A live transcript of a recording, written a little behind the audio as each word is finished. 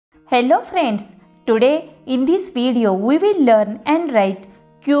Hello friends, today in this video we will learn and write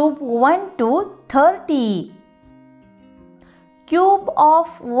cube 1 to 30. Cube of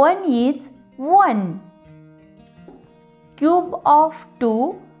 1 is 1. Cube of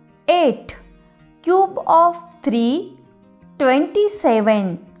 2 8. Cube of 3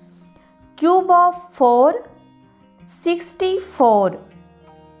 27. Cube of 4 64.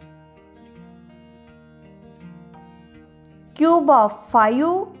 Cube of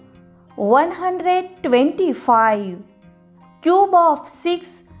 5 125. Cube of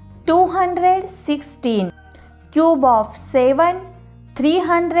 6 216. Cube of 7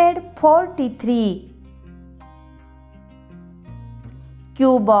 343.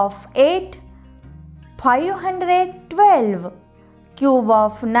 Cube of 8 512. Cube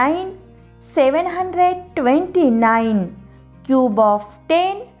of 9 729. Cube of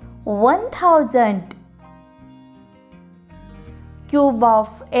 10 1000. Cube of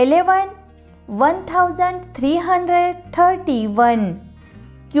 11 1331.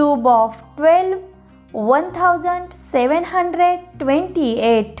 Cube of 12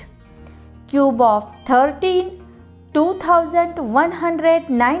 1728. Cube of 13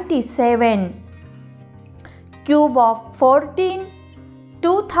 2197. Cube of 14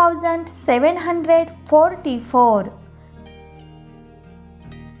 2744.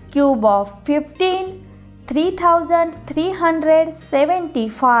 Cube of 15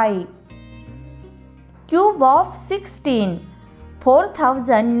 3375. Cube of 16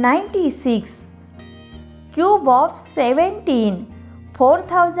 4096. Cube of 17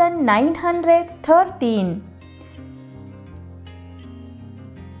 4913.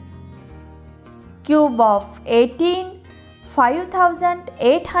 Cube of 18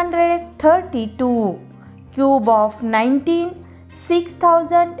 5832. Cube of 19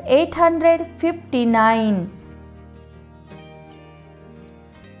 6859.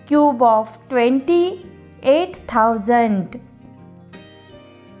 Cube of 20 8000.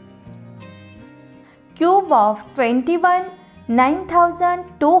 Cube of 21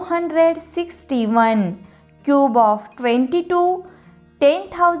 9261. Cube of 22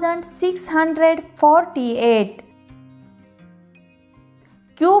 10648.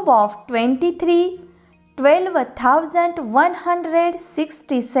 Cube of 23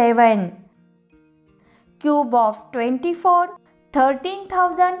 12167. Cube of 24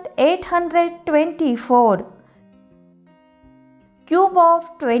 13824. Cube of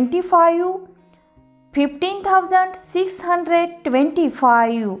 25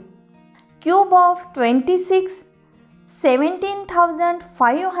 15625. Cube of 26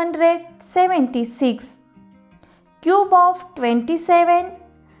 17576. Cube of 27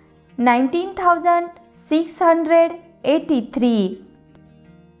 19683.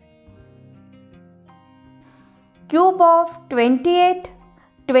 Cube of 28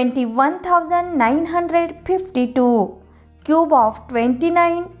 21952. Cube of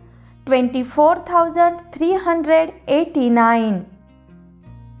 29 24389.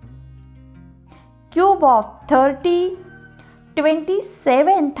 Cube of 30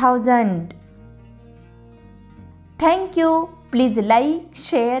 27000. Thank you. Please like,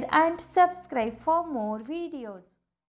 share and subscribe for more videos.